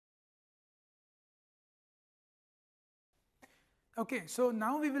Okay, so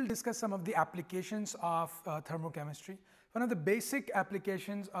now we will discuss some of the applications of thermochemistry. One of the basic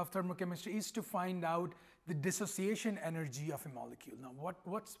applications of thermochemistry is to find out the dissociation energy of a molecule. Now,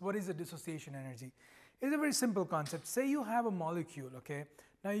 what is a dissociation energy? It's a very simple concept. Say you have a molecule, okay?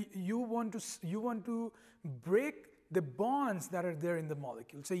 Now you want to break the bonds that are there in the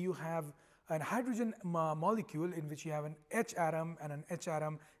molecule. Say you have a hydrogen molecule in which you have an H atom and an H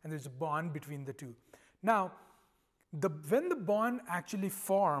atom, and there's a bond between the two. Now, when the bond actually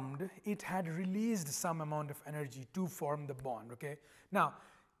formed, it had released some amount of energy to form the bond. Okay. Now,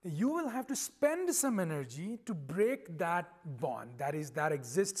 you will have to spend some energy to break that bond that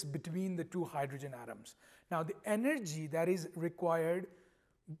exists between the two hydrogen atoms. Now, the energy that is required,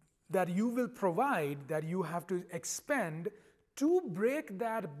 that you will provide, that you have to expend to break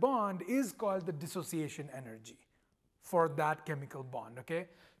that bond, is called the dissociation energy for that chemical bond. Okay,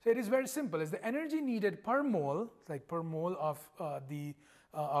 so it is very simple. It's the energy needed per mole, like per mole of the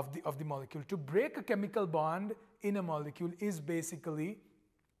molecule to break a chemical bond in a molecule, is basically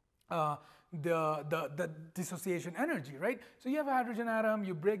the dissociation energy, right? So you have a hydrogen atom,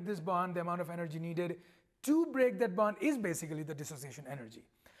 you break this bond, the amount of energy needed to break that bond is basically the dissociation energy.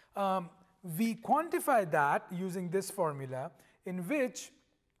 We quantify that using this formula, in which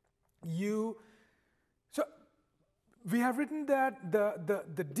we have written that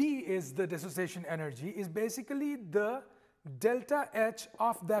the D is the dissociation energy, is basically the delta H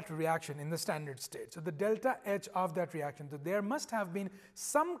of that reaction in the standard state. So the delta H of that reaction, so there must have been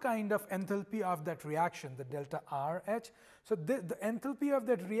some kind of enthalpy of that reaction, the delta RH. So the enthalpy of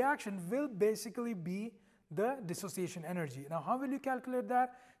that reaction will basically be the dissociation energy. Now, how will you calculate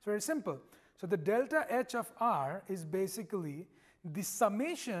that? It's very simple. So the delta H of R is basically the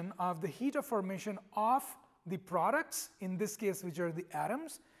summation of the heat of formation of the products, in this case, which are the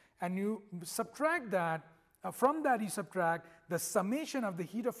atoms, and you subtract that, from that you subtract the summation of the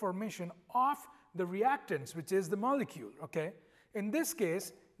heat of formation of the reactants, which is the molecule. Okay, in this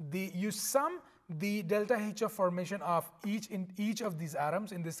case, you sum the delta H of formation of each of these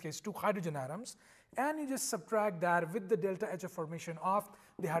atoms, in this case 2 hydrogen atoms, and you just subtract that with the delta H of formation of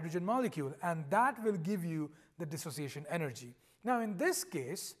the hydrogen molecule, and that will give you the dissociation energy. Now, in this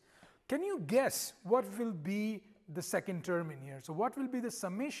case, can you guess what will be the second term in here? So what will be the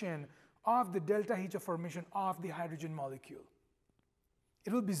summation of the delta H of formation of the hydrogen molecule?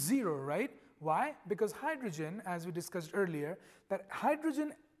 It will be 0, right? Why? Because hydrogen, as we discussed earlier, that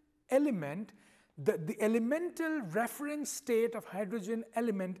hydrogen element, the elemental reference state of hydrogen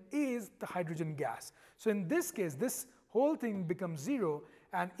element is the hydrogen gas. So in this case, this whole thing becomes 0,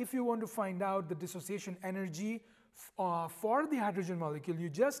 and if you want to find out the dissociation energy for the hydrogen molecule, you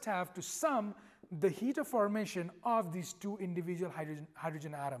just have to sum the heat of formation of these 2 individual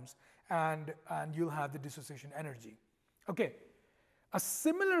hydrogen atoms, and you'll have the dissociation energy. Okay, a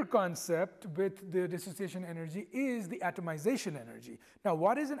similar concept with the dissociation energy is the atomization energy. Now,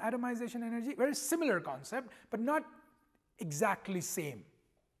 what is an atomization energy? Very similar concept, but not exactly same.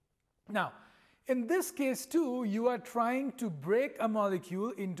 Now, in this case too, you are trying to break a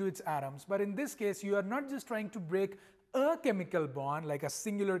molecule into its atoms, but in this case, you are not just trying to break a chemical bond, like a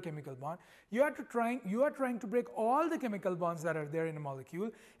singular chemical bond. You are trying to break all the chemical bonds that are there in a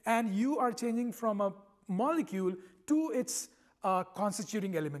molecule, and you are changing from a molecule to its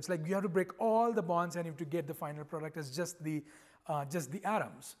constituting elements. Like you have to break all the bonds, and you have to get the final product as just the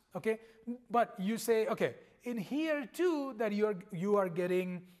atoms. Okay, but you say, okay, in here too, that you are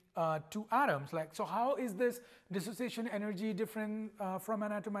getting 2 atoms. Like, so how is this dissociation energy different from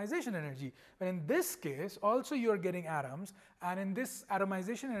an atomization energy? But in this case, also you are getting atoms, and in this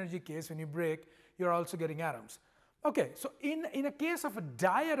atomization energy case, when you break, you are also getting atoms. Okay, so in a case of a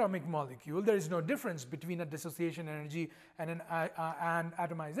diatomic molecule, there is no difference between a dissociation energy and an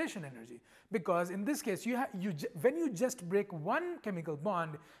atomization energy, because in this case, when you just break one chemical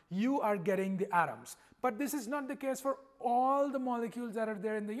bond, you are getting the atoms. But this is not the case for all the molecules that are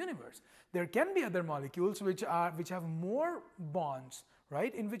there in the universe. There can be other molecules which have more bonds,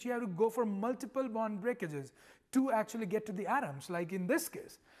 right, in which you have to go for multiple bond breakages to actually get to the atoms, like in this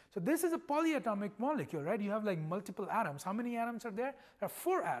case. So this is a polyatomic molecule, right? You have like multiple atoms. How many atoms are there? There are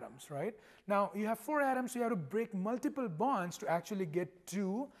 4 atoms, right? Now you have 4 atoms, so you have to break multiple bonds to actually get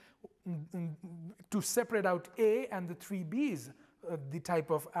to separate out A and the 3 Bs, the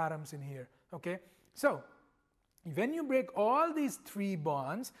type of atoms in here. Okay, so when you break all these 3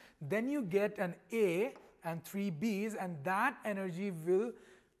 bonds, then you get an A and 3 Bs, and that energy will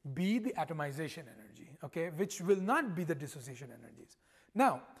be the atomization energy, okay, which will not be the dissociation energies.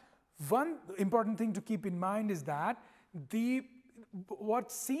 Now, one important thing to keep in mind is that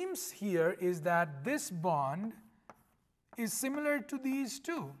what seems here is that this bond is similar to these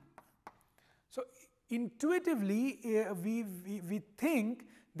two. So intuitively, we think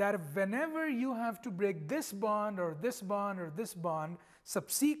that whenever you have to break this bond or this bond or this bond,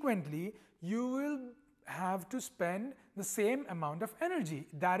 subsequently you will have to spend the same amount of energy.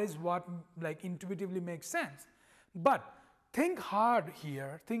 That is what like intuitively makes sense. But think hard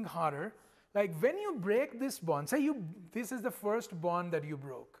here, think harder. Like when you break this bond, say this is the first bond that you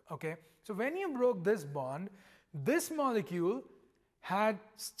broke, okay? So when you broke this bond, this molecule had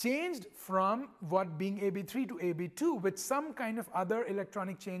changed from what being AB3 to AB2 with some kind of other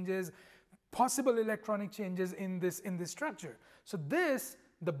electronic changes, possible electronic changes in this structure. So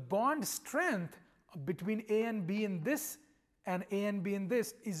the bond strength between A and B in this and A and B in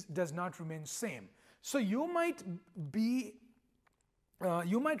this does not remain same. So you might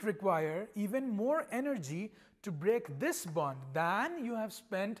require even more energy to break this bond than you have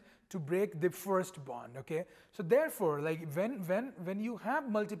spent to break the first bond, okay? So therefore, like when you have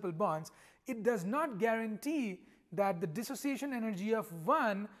multiple bonds, it does not guarantee that the dissociation energy of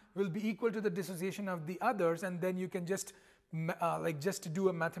one will be equal to the dissociation of the others, and then you can just just do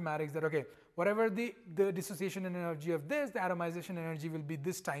a mathematics that, okay, whatever the dissociation energy of this, the atomization energy will be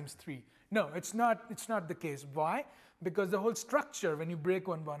this times 3. No, it's not the case. Why? Because the whole structure when you break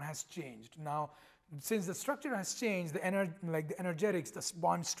one bond has changed. Now, since the structure has changed, the energetics, the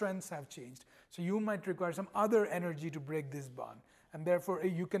bond strengths have changed. So you might require some other energy to break this bond, and therefore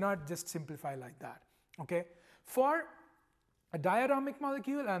you cannot just simplify like that. Okay, for a diatomic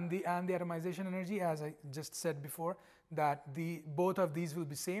molecule and the atomization energy, as I just said before, that both of these will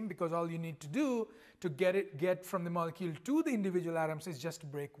be same, because all you need to do to get from the molecule to the individual atoms is just to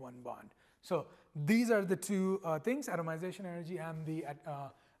break one bond. So these are the two things: atomization energy and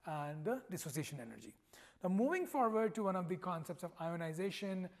the dissociation energy. Now moving forward to one of the concepts of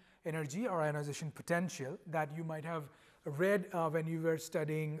ionization energy or ionization potential that you might have read when you were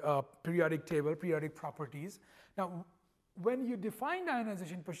studying periodic table, periodic properties. Now when you defined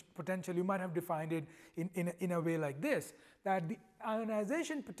ionization potential, you might have defined it in a way like this, that the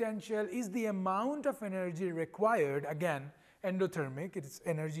ionization potential is the amount of energy required, again endothermic, it's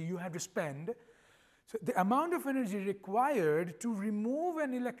energy you have to spend. So the amount of energy required to remove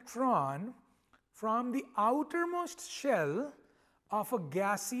an electron from the outermost shell of a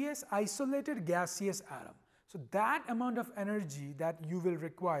gaseous, isolated gaseous atom. So that amount of energy that you will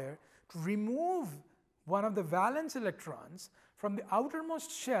require to remove one of the valence electrons from the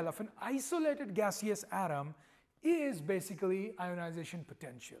outermost shell of an isolated gaseous atom is basically ionization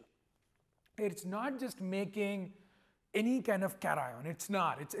potential. It's not just making any kind of cation. It's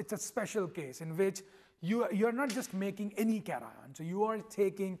not. It's a special case in which you're not just making any cation. So you are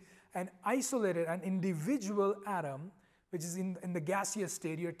taking an isolated, an individual atom, which is in the gaseous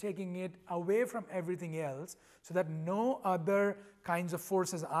state. You're taking it away from everything else so that no other kinds of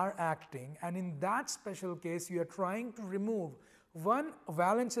forces are acting. And in that special case, you are trying to remove one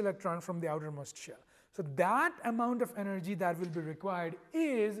valence electron from the outermost shell. So that amount of energy that will be required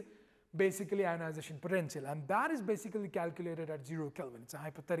is basically ionization potential, and that is basically calculated at 0 Kelvin. It's a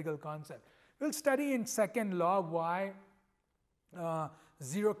hypothetical concept. We'll study in second law why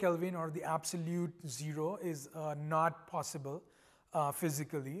 0 Kelvin or the absolute zero is not possible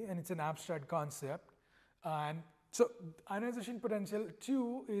physically, and it's an abstract concept. And so ionization potential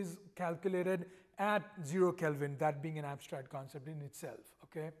too is calculated at 0 Kelvin, that being an abstract concept in itself.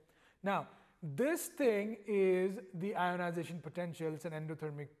 Okay. Now this thing is the ionization potential. It's an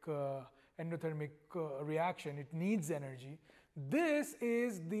endothermic reaction. It needs energy. This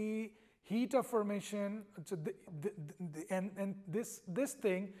is the heat of formation. So this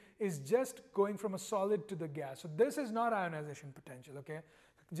thing is just going from a solid to the gas. So this is not ionization potential. Okay,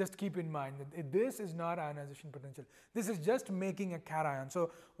 just keep in mind that this is not ionization potential. This is just making a cation. So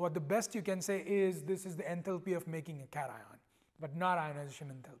what the best you can say is this is the enthalpy of making a cation, but not ionization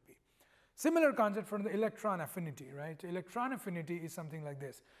enthalpy. Similar concept for the electron affinity, right? So electron affinity is something like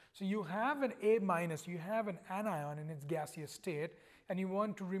this. So you have an A minus, you have an anion in its gaseous state, and you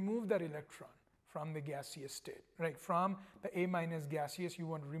want to remove that electron from the gaseous state, right? From the A minus gaseous, you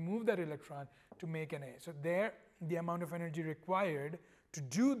want to remove that electron to make an A. So there, the amount of energy required to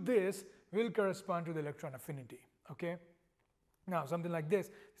do this will correspond to the electron affinity, okay? Now, something like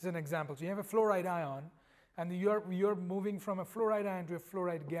this is an example. So you have a fluoride ion, and you're moving from a fluoride ion to a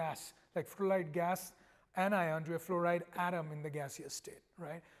fluoride gas, like fluoride gas anion to a fluoride atom in the gaseous state,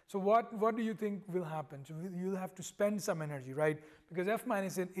 right? So what do you think will happen? So you'll have to spend some energy, right? Because F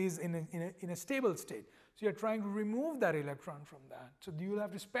minus is in a stable state. So you're trying to remove that electron from that. So you'll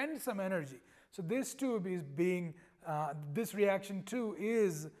have to spend some energy. So this too is being, this reaction too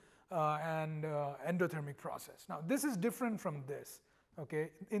is and endothermic process. Now, this is different from this.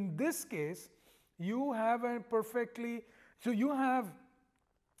 Okay, in this case, you have a perfectly, so you have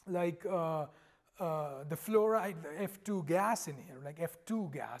like the fluoride, the F2 gas in here, like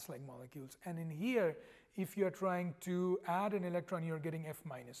F2 gas like molecules, and in here, if you're trying to add an electron, you're getting F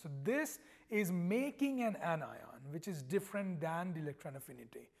minus. So this is making an anion, which is different than the electron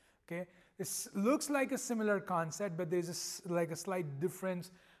affinity. Okay, this looks like a similar concept, but there's like a slight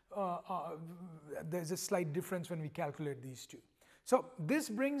difference. There's a slight difference when we calculate these two. So this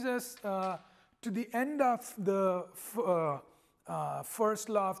brings us to the end of the first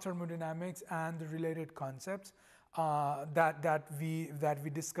law of thermodynamics and the related concepts that we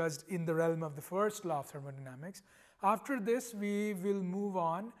discussed in the realm of the first law of thermodynamics. After this, we will move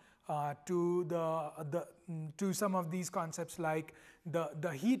on to some of these concepts like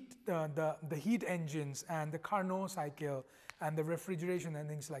the heat engines and the Carnot cycle and the refrigeration and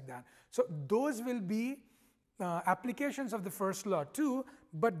things like that. So those will be applications of the first law too,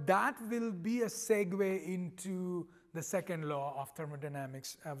 but that will be a segue into the second law of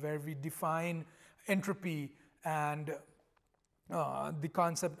thermodynamics, where we define entropy and the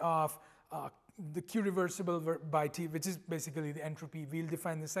concept of the Q reversible by T, which is basically the entropy. We'll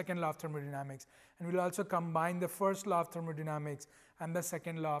define the second law of thermodynamics, and we'll also combine the first law of thermodynamics and the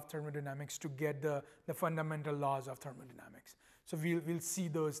second law of thermodynamics to get the fundamental laws of thermodynamics. So we'll see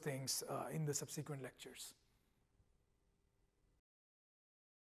those things in the subsequent lectures.